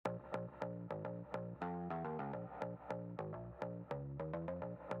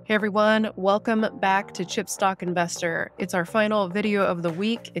Hey everyone, welcome back to Chipstock Investor. It's our final video of the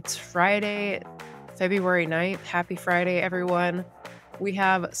week. It's Friday, February 9th. Happy Friday, everyone. We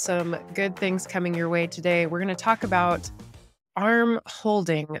have some good things coming your way today. We're going to talk about ARM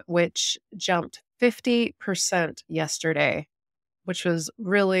Holding, which jumped 50% yesterday, which was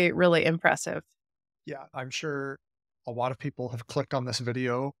really, really impressive. Yeah, I'm sure a lot of people have clicked on this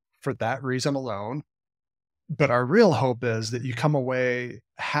video for that reason alone. But our real hope is that you come away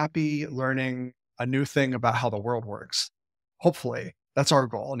happy learning a new thing about how the world works. Hopefully, that's our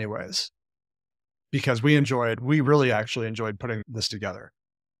goal, anyways, because we really actually enjoyed putting this together.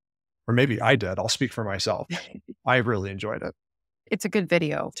 Or maybe I did. I'll speak for myself. I really enjoyed it. It's a good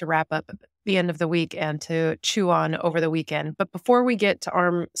video to wrap up the end of the week and to chew on over the weekend. But before we get to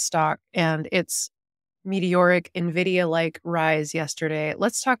ARM stock and its meteoric NVIDIA-like rise yesterday,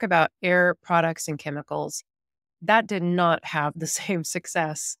 let's talk about Air Products and Chemicals. That did not have the same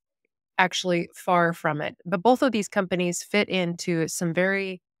success, actually far from it. But both of these companies fit into some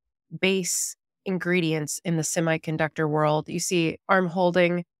very base ingredients in the semiconductor world. You see, ARM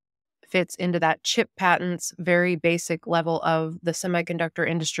Holding fits into that chip patents, very basic level of the semiconductor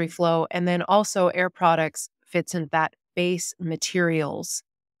industry flow. And then also Air Products fits in that base materials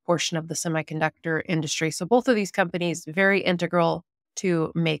portion of the semiconductor industry. So both of these companies, very integral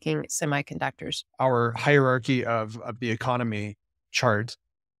to making semiconductors. Our hierarchy of the economy chart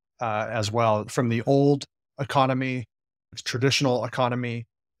as well, from the old economy, traditional economy,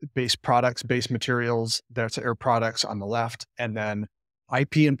 base products, base materials, that's Air Products on the left, and then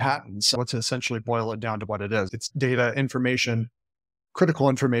IP and patents. Let's essentially boil it down to what it is. It's data, information, critical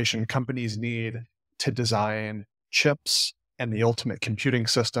information companies need to design chips and the ultimate computing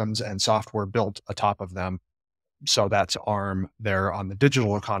systems and software built atop of them. So that's ARM there on the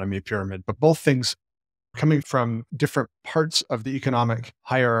digital economy pyramid. But both things coming from different parts of the economic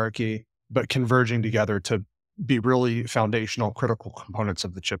hierarchy, but converging together to be really foundational, critical components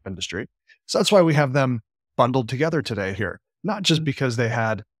of the chip industry. So that's why we have them bundled together today here, not just because they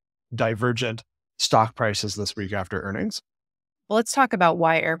had divergent stock prices this week after earnings. Well, let's talk about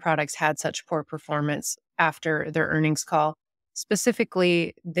why Air Products had such poor performance after their earnings call.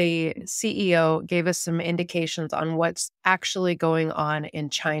 Specifically, the CEO gave us some indications on what's actually going on in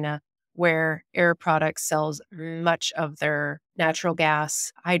China, where Air Products sells much of their natural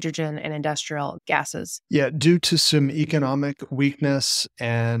gas, hydrogen, and industrial gases. Yeah, due to some economic weakness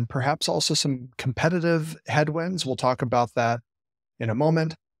and perhaps also some competitive headwinds, we'll talk about that in a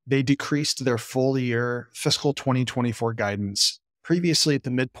moment. They decreased their full year fiscal 2024 guidance. Previously, at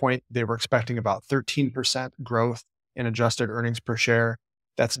the midpoint, they were expecting about 13% growth in adjusted earnings per share.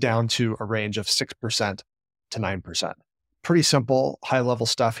 That's down to a range of 6% to 9%. Pretty simple, high level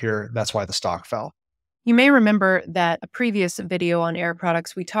stuff here. That's why the stock fell. You may remember that a previous video on Air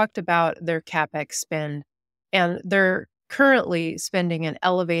Products, we talked about their CapEx spend, and they're currently spending an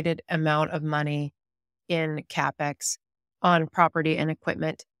elevated amount of money in CapEx on property and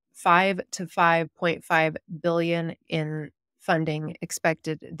equipment, 5 to 5.5 billion in funding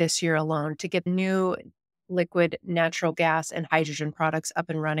expected this year alone to get new liquid natural gas and hydrogen products up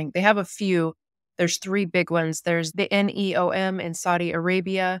and running. They have a few. There's three big ones. There's the NEOM in Saudi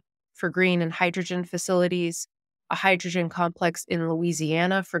Arabia for green and hydrogen facilities, a hydrogen complex in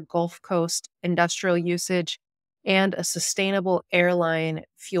Louisiana for Gulf Coast industrial usage, and a sustainable airline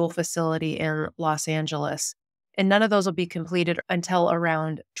fuel facility in Los Angeles. And none of those will be completed until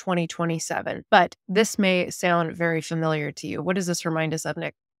around 2027. But this may sound very familiar to you. What does this remind us of,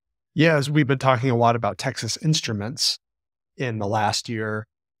 Nick? Yeah, as we've been talking a lot about Texas Instruments in the last year,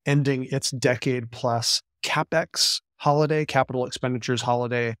 ending its decade plus CapEx holiday, capital expenditures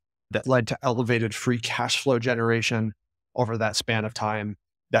holiday that led to elevated free cash flow generation over that span of time.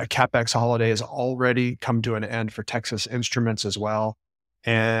 That CapEx holiday has already come to an end for Texas Instruments as well.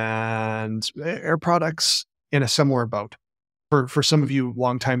 And Air Products in a similar boat. For some of you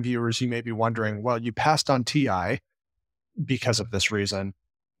longtime viewers, you may be wondering, well, you passed on TI because of this reason.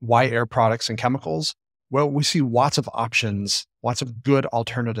 Why Air Products and Chemicals? Well, we see lots of options, lots of good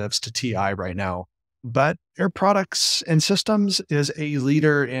alternatives to TI right now. But Air Products and Systems is a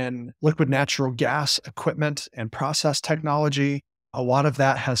leader in liquid natural gas equipment and process technology. A lot of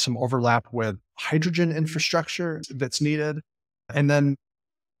that has some overlap with hydrogen infrastructure that's needed. And then,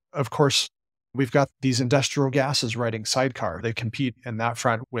 of course, we've got these industrial gases riding sidecar. They compete in that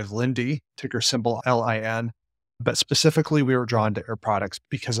front with Linde, ticker symbol LIN. But specifically, we were drawn to Air Products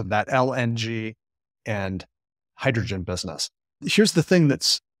because of that LNG and hydrogen business. Here's the thing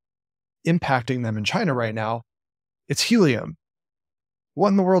that's impacting them in China right now. It's helium. What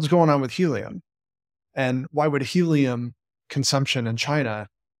in the world's going on with helium? And why would helium consumption in China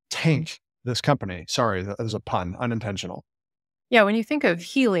tank this company. Sorry, that was a pun, unintentional. Yeah, when you think of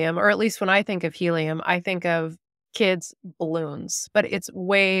helium, or at least when I think of helium, I think of kids' balloons, but it's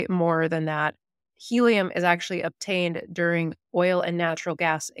way more than that. Helium is actually obtained during oil and natural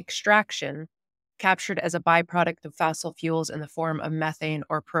gas extraction, captured as a byproduct of fossil fuels in the form of methane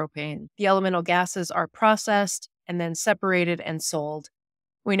or propane. The elemental gases are processed and then separated and sold.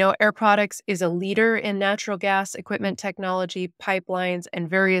 We know Air Products is a leader in natural gas equipment technology, pipelines, and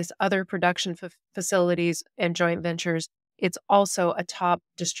various other production facilities and joint ventures. It's also a top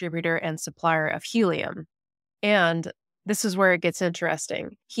distributor and supplier of helium. And this is where it gets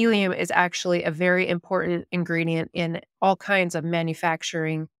interesting. Helium is actually a very important ingredient in all kinds of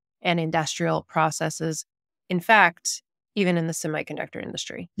manufacturing and industrial processes. In fact, even in the semiconductor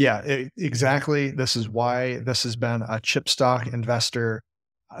industry. Yeah, exactly. This is why this has been a chip stock investor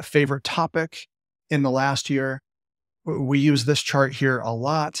favorite topic in the last year. We use this chart here a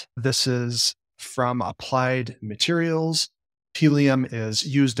lot. This is from Applied Materials. Helium is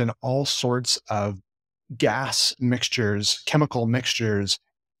used in all sorts of gas mixtures, chemical mixtures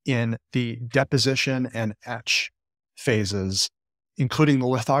in the deposition and etch phases, including the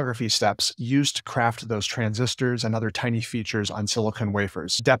lithography steps used to craft those transistors and other tiny features on silicon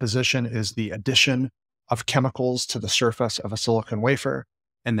wafers. Deposition is the addition of chemicals to the surface of a silicon wafer,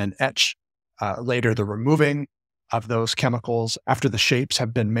 and then etch, later the removing of those chemicals after the shapes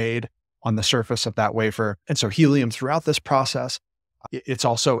have been made on the surface of that wafer. And so helium throughout this process, it's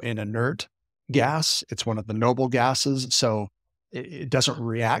also an inert gas. It's one of the noble gases. So it doesn't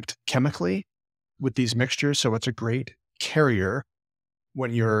react chemically with these mixtures. So it's a great carrier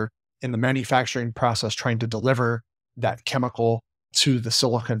when you're in the manufacturing process trying to deliver that chemical to the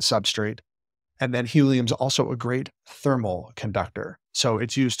silicon substrate. And then helium's also a great thermal conductor. So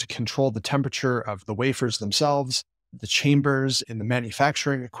it's used to control the temperature of the wafers themselves, the chambers in the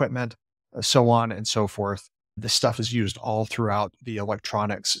manufacturing equipment, so on and so forth. This stuff is used all throughout the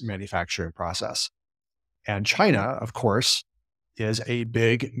electronics manufacturing process. And China, of course, is a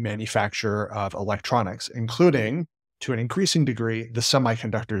big manufacturer of electronics, including, to an increasing degree, the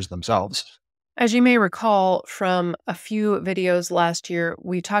semiconductors themselves. As you may recall from a few videos last year,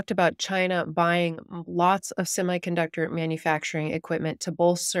 we talked about China buying lots of semiconductor manufacturing equipment to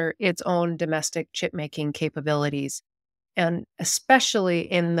bolster its own domestic chip making capabilities, and especially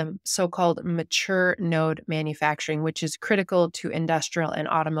in the so-called mature node manufacturing, which is critical to industrial and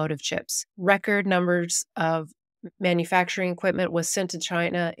automotive chips. Record numbers of manufacturing equipment was sent to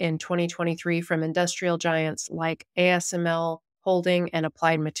China in 2023 from industrial giants like ASML Holding and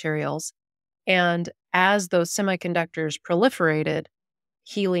Applied Materials. And as those semiconductors proliferated,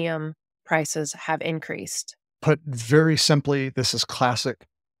 helium prices have increased. Put very simply, this is classic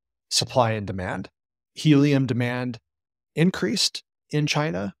supply and demand. Helium demand increased in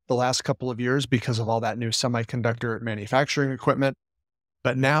China the last couple of years because of all that new semiconductor manufacturing equipment.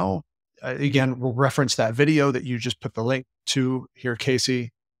 But now, again, we'll reference that video that you just put the link to here, Kasey.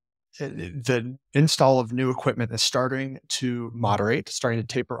 The install of new equipment is starting to moderate, starting to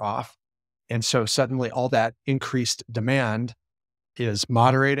taper off. And so suddenly all that increased demand is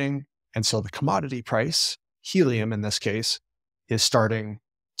moderating. And so the commodity price, helium in this case, is starting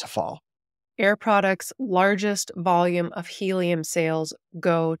to fall. Air Products' largest volume of helium sales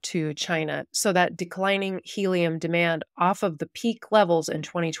go to China. So that declining helium demand off of the peak levels in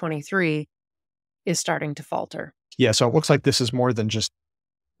 2023 is starting to falter. Yeah, so it looks like this is more than just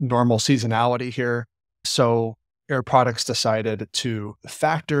normal seasonality here. So Air Products decided to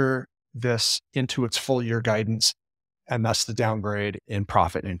factor this into its full year guidance, and thus the downgrade in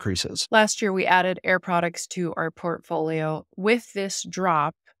profit increases. Last year, we added Air Products to our portfolio. With this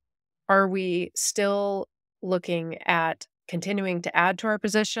drop, are we still looking at continuing to add to our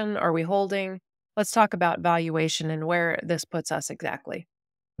position? Are we holding? Let's talk about valuation and where this puts us exactly.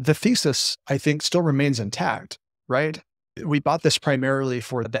 The thesis, I think, still remains intact, right? We bought this primarily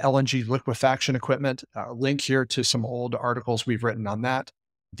for the LNG liquefaction equipment. Link here to some old articles we've written on that.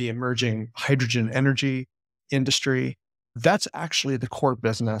 The emerging hydrogen energy industry. That's actually the core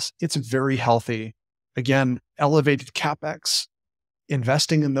business. It's very healthy. Again, elevated CapEx,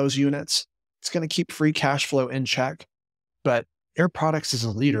 investing in those units, it's going to keep free cash flow in check. But Air Products is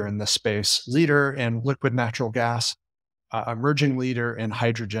a leader in this space, leader in liquid natural gas, emerging leader in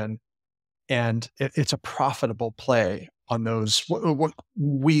hydrogen. And it's a profitable play on those, what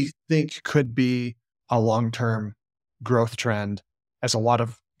we think could be a long-term growth trend, as a lot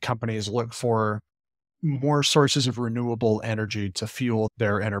of companies look for more sources of renewable energy to fuel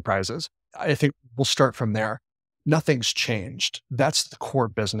their enterprises. I think we'll start from there. Nothing's changed. That's the core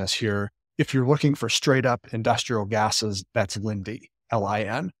business here. If you're looking for straight up industrial gases, that's Linde,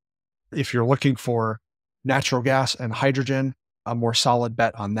 Lin. If you're looking for natural gas and hydrogen, a more solid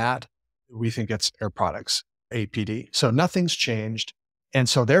bet on that, we think it's Air Products, APD. So nothing's changed. And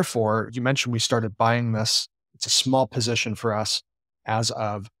so therefore, you mentioned we started buying this. It's a small position for us as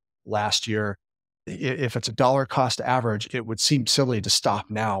of last year. If it's a dollar cost average, it would seem silly to stop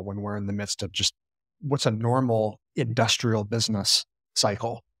now when we're in the midst of just what's a normal industrial business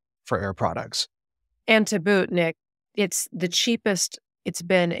cycle for Air Products. And to boot, Nick, it's the cheapest it's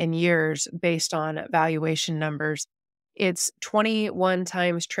been in years based on valuation numbers. It's 21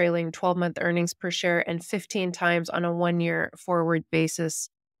 times trailing 12-month earnings per share and 15 times on a 1-year forward basis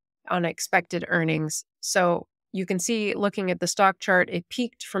on expected earnings. So you can see, looking at the stock chart, it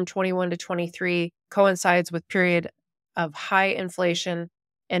peaked from 21 to 23, coincides with period of high inflation,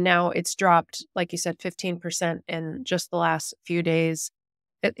 and now it's dropped, like you said, 15% in just the last few days.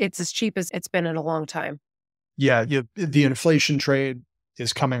 It's as cheap as it's been in a long time. Yeah, the inflation trade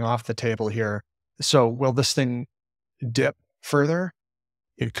is coming off the table here. So will this thing dip further?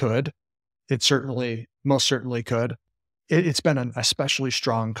 It could. It certainly, most certainly could. It's been an especially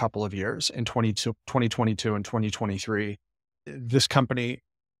strong couple of years in 2022 and 2023. This company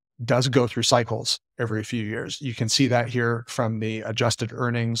does go through cycles every few years. You can see that here from the adjusted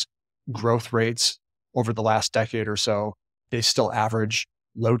earnings growth rates over the last decade or so. They still average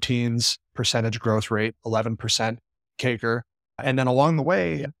low teens percentage growth rate, 11% CAGR. And then along the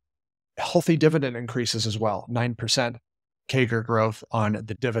way, healthy dividend increases as well, 9% CAGR growth on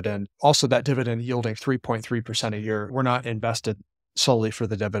the dividend. Also, that dividend yielding 3.3% a year. We're not invested solely for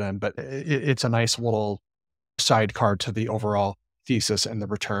the dividend, but it's a nice little sidecar to the overall thesis and the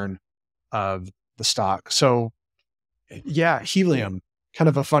return of the stock. So yeah, helium, kind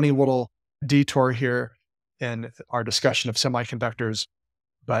of a funny little detour here in our discussion of semiconductors,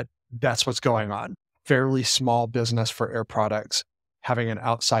 but that's what's going on. Fairly small business for Air Products, having an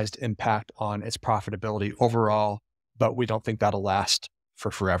outsized impact on its profitability overall, but we don't think that'll last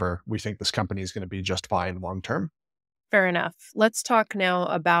for forever. We think this company is going to be just fine long term. Fair enough. Let's talk now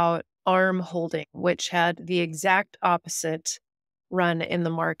about ARM Holding, which had the exact opposite run in the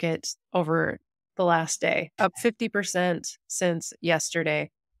market over the last day, up 50% since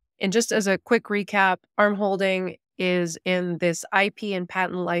yesterday. And just as a quick recap, ARM Holding is in this IP and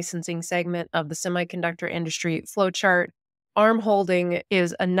patent licensing segment of the semiconductor industry flowchart. ARM Holding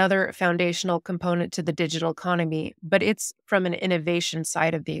is another foundational component to the digital economy, but it's from an innovation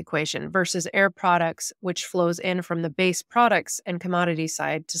side of the equation versus Air Products, which flows in from the base products and commodity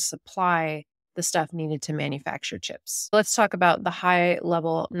side to supply the stuff needed to manufacture chips. Let's talk about the high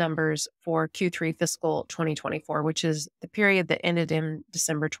level numbers for Q3 fiscal 2024, which is the period that ended in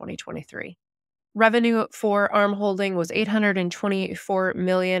December 2023. Revenue for ARM Holding was $824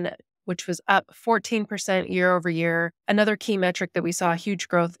 million, which was up 14% year over year. Another key metric that we saw huge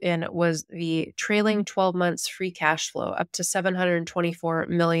growth in was the trailing 12 months free cash flow, up to $724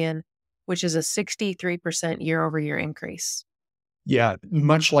 million, which is a 63% year over year increase. Yeah,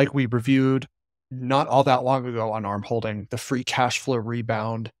 much like we reviewed not all that long ago on ARM Holding, the free cash flow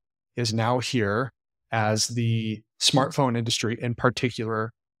rebound is now here as the smartphone industry in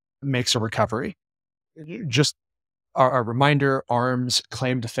particular makes a recovery. Just a reminder, ARM's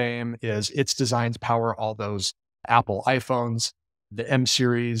claim to fame is its designs power all those Apple iPhones, the M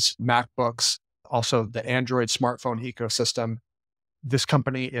series MacBooks, also the Android smartphone ecosystem. This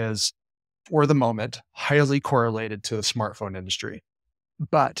company is, for the moment, highly correlated to the smartphone industry,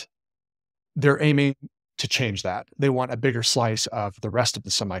 but they're aiming to change that. They want a bigger slice of the rest of the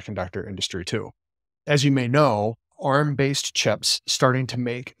semiconductor industry too. As you may know, ARM-based chips starting to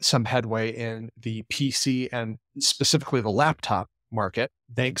make some headway in the PC and specifically the laptop market,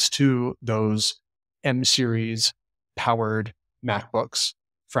 thanks to those M series powered MacBooks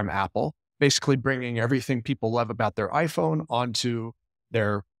from Apple, basically bringing everything people love about their iPhone onto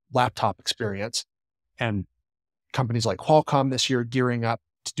their laptop experience. And companies like Qualcomm this year gearing up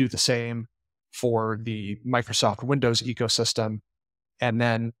to do the same for the Microsoft Windows ecosystem. And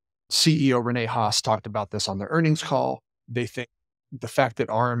then CEO Rene Haas talked about this on their earnings call. They think the fact that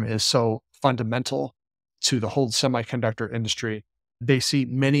ARM is so fundamental to the whole semiconductor industry, they see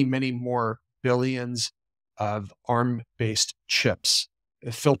many, many more billions of ARM-based chips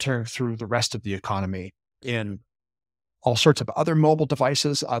filtering through the rest of the economy in all sorts of other mobile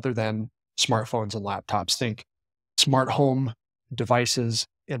devices other than smartphones and laptops. Think smart home devices,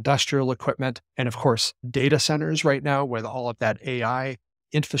 industrial equipment, and of course, data centers right now with all of that AI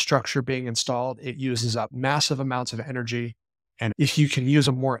infrastructure being installed. It uses up massive amounts of energy. And if you can use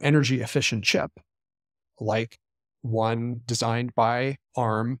a more energy efficient chip, like one designed by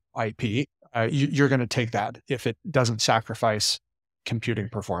ARM IP, you're going to take that if it doesn't sacrifice computing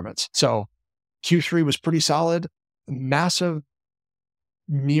performance. So Q3 was pretty solid, massive,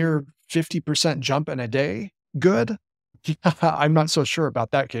 near 50% jump in a day. Good. I'm not so sure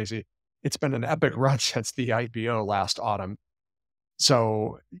about that, Kasey. It's been an epic run since the IPO last autumn.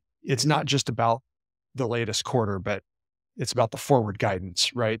 So it's not just about the latest quarter, but it's about the forward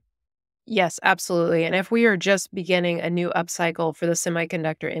guidance, right? Yes, absolutely. And if we are just beginning a new upcycle for the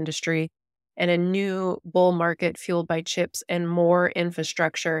semiconductor industry and a new bull market fueled by chips and more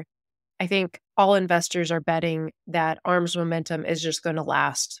infrastructure, I think all investors are betting that ARM's momentum is just going to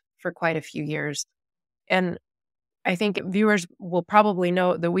last for quite a few years. And I think viewers will probably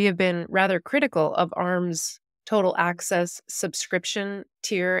know that we have been rather critical of ARM's total access subscription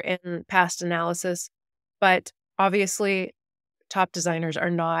tier in past analysis. But obviously, top designers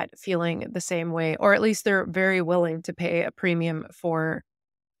are not feeling the same way, or at least they're very willing to pay a premium for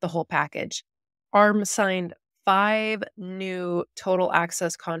the whole package. ARM signed 5 new total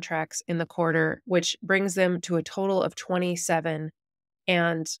access contracts in the quarter, which brings them to a total of 27.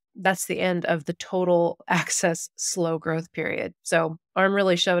 And that's the end of the total access slow growth period. So ARM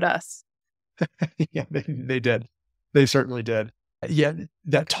really showed us. Yeah, they did. They certainly did. Yet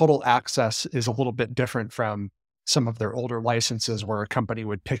that total access is a little bit different from some of their older licenses where a company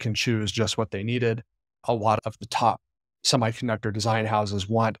would pick and choose just what they needed. A lot of the top semiconductor design houses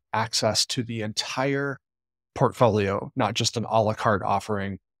want access to the entire portfolio, not just an a la carte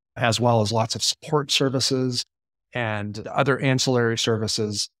offering, as well as lots of support services and other ancillary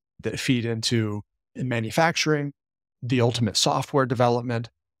services that feed into manufacturing, the ultimate software development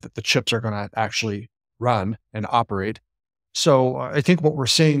that the chips are going to actually run and operate. So I think what we're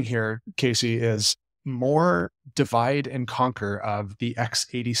seeing here, Kasey, is more divide and conquer of the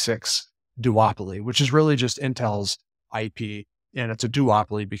x86 duopoly, which is really just Intel's IP. And it's a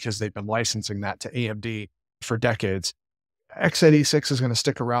duopoly because they've been licensing that to AMD for decades. x86 is going to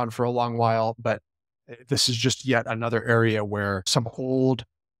stick around for a long while, but this is just yet another area where some old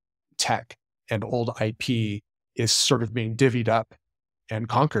tech and old IP is sort of being divvied up and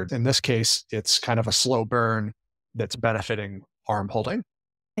conquered. In this case, it's kind of a slow burn that's benefiting ARM Holding.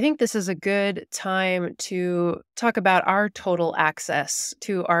 I think this is a good time to talk about our total access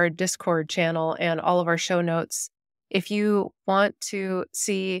to our Discord channel and all of our show notes. If you want to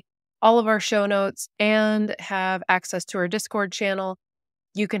see all of our show notes and have access to our Discord channel,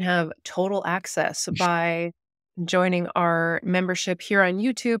 you can have total access by joining our membership here on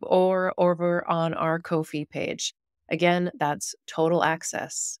YouTube or over on our Ko-fi page. Again, that's total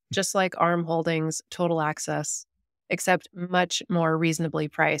access, just like ARM Holdings total access, except much more reasonably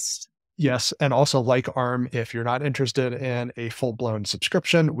priced. Yes. And also, like ARM, if you're not interested in a full blown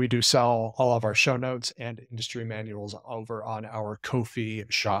subscription, we do sell all of our show notes and industry manuals over on our Ko-fi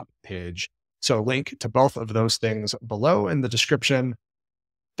shop page. So, link to both of those things below in the description.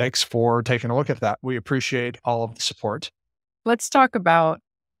 Thanks for taking a look at that. We appreciate all of the support. Let's talk about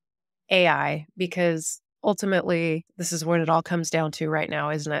AI because ultimately, this is what it all comes down to right now,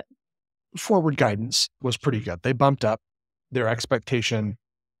 isn't it? Forward guidance was pretty good. They bumped up their expectation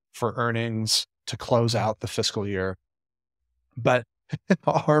for earnings to close out the fiscal year. But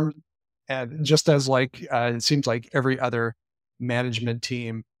ARM, and just as like it seems like every other management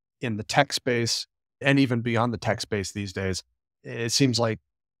team in the tech space and even beyond the tech space these days, it seems like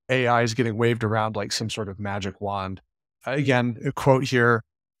AI is getting waved around like some sort of magic wand. Again, a quote here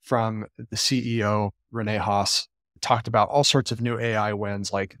from the CEO, Renee Haas, talked about all sorts of new AI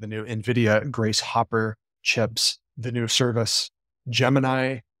wins, like the new NVIDIA Grace Hopper chips, the new service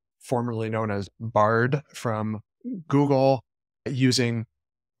Gemini, formerly known as Bard from Google, using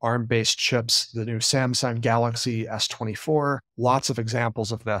ARM-based chips, the new Samsung Galaxy S24, lots of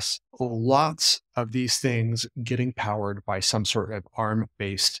examples of this, lots of these things getting powered by some sort of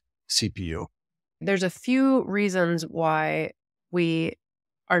ARM-based CPU. There's a few reasons why we're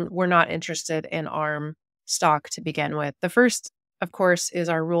not interested in ARM stock to begin with. The first, of course, is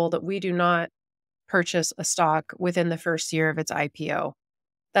our rule that we do not purchase a stock within the first year of its IPO.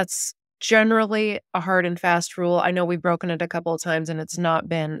 That's generally a hard and fast rule. I know we've broken it a couple of times and it's not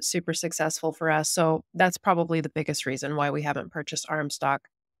been super successful for us. So that's probably the biggest reason why we haven't purchased ARM stock.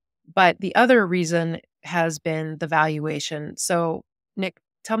 But the other reason has been the valuation. So, Nick,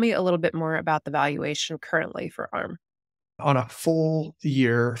 tell me a little bit more about the valuation currently for ARM. On a full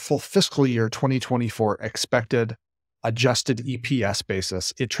fiscal year 2024 expected adjusted EPS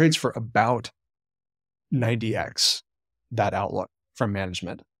basis, it trades for about 90x that outlook from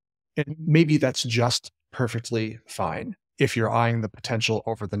management. And maybe that's just perfectly fine if you're eyeing the potential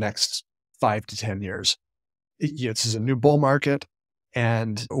over the next 5 to 10 years. This is a new bull market,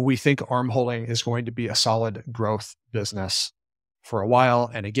 and we think ARM Holding is going to be a solid growth business for a while.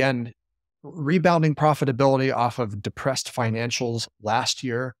 And again, rebounding profitability off of depressed financials last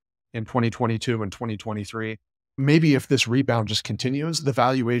year in 2022 and 2023. Maybe if this rebound just continues, the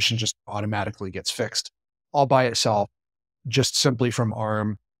valuation just automatically gets fixed all by itself, just simply from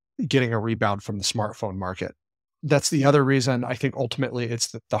ARM getting a rebound from the smartphone market. That's the other reason I think ultimately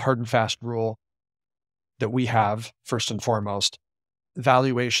it's the hard and fast rule that we have first and foremost,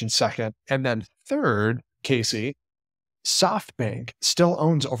 valuation second, and then third, Kasey, SoftBank still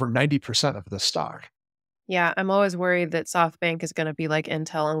owns over 90% of the stock. Yeah, I'm always worried that SoftBank is going to be like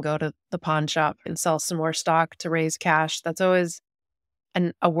Intel and go to the pawn shop and sell some more stock to raise cash. That's always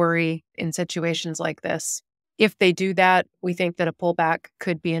a worry in situations like this. If they do that, we think that a pullback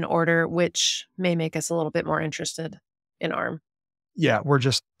could be in order, which may make us a little bit more interested in ARM. Yeah, we're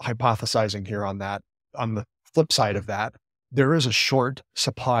just hypothesizing here on that. On the flip side of that, there is a short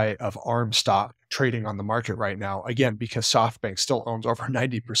supply of ARM stock trading on the market right now, again, because SoftBank still owns over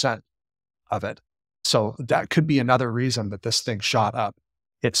 90% of it. So that could be another reason that this thing shot up.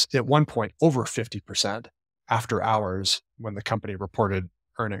 It's at one point over 50% after hours when the company reported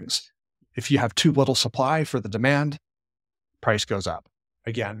earnings. If you have too little supply for the demand, price goes up.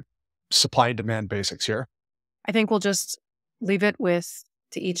 Again, supply and demand basics here. I think we'll just leave it with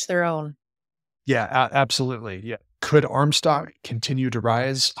to each their own. Yeah, absolutely. Yeah. Could ARM stock continue to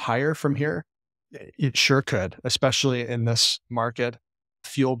rise higher from here? It sure could, especially in this market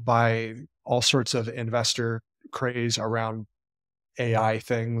fueled by all sorts of investor craze around AI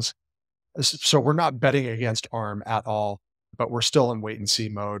things. So we're not betting against ARM at all, but we're still in wait and see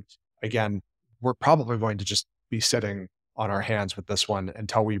mode. Again, we're probably going to just be sitting on our hands with this one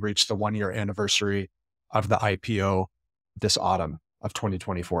until we reach the 1-year anniversary of the IPO this autumn of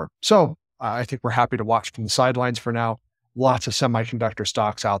 2024. So I think we're happy to watch from the sidelines for now. Lots of semiconductor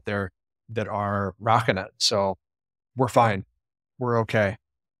stocks out there that are rocking it. So we're fine. We're okay.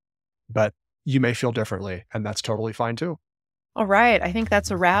 But you may feel differently, and that's totally fine too. All right. I think that's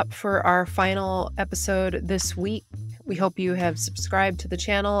a wrap for our final episode this week. We hope you have subscribed to the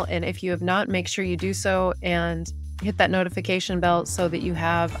channel. And if you have not, make sure you do so and hit that notification bell so that you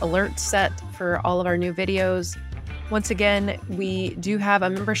have alerts set for all of our new videos. Once again, we do have a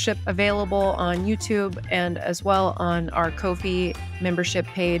membership available on YouTube and as well on our Ko-fi membership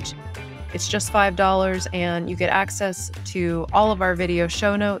page. It's just $5 and you get access to all of our video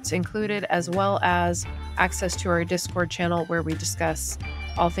show notes included, as well as access to our Discord channel where we discuss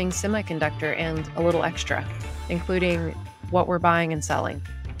all things semiconductor and a little extra, including what we're buying and selling.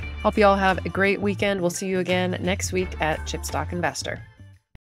 Hope you all have a great weekend. We'll see you again next week at Chipstock Investor.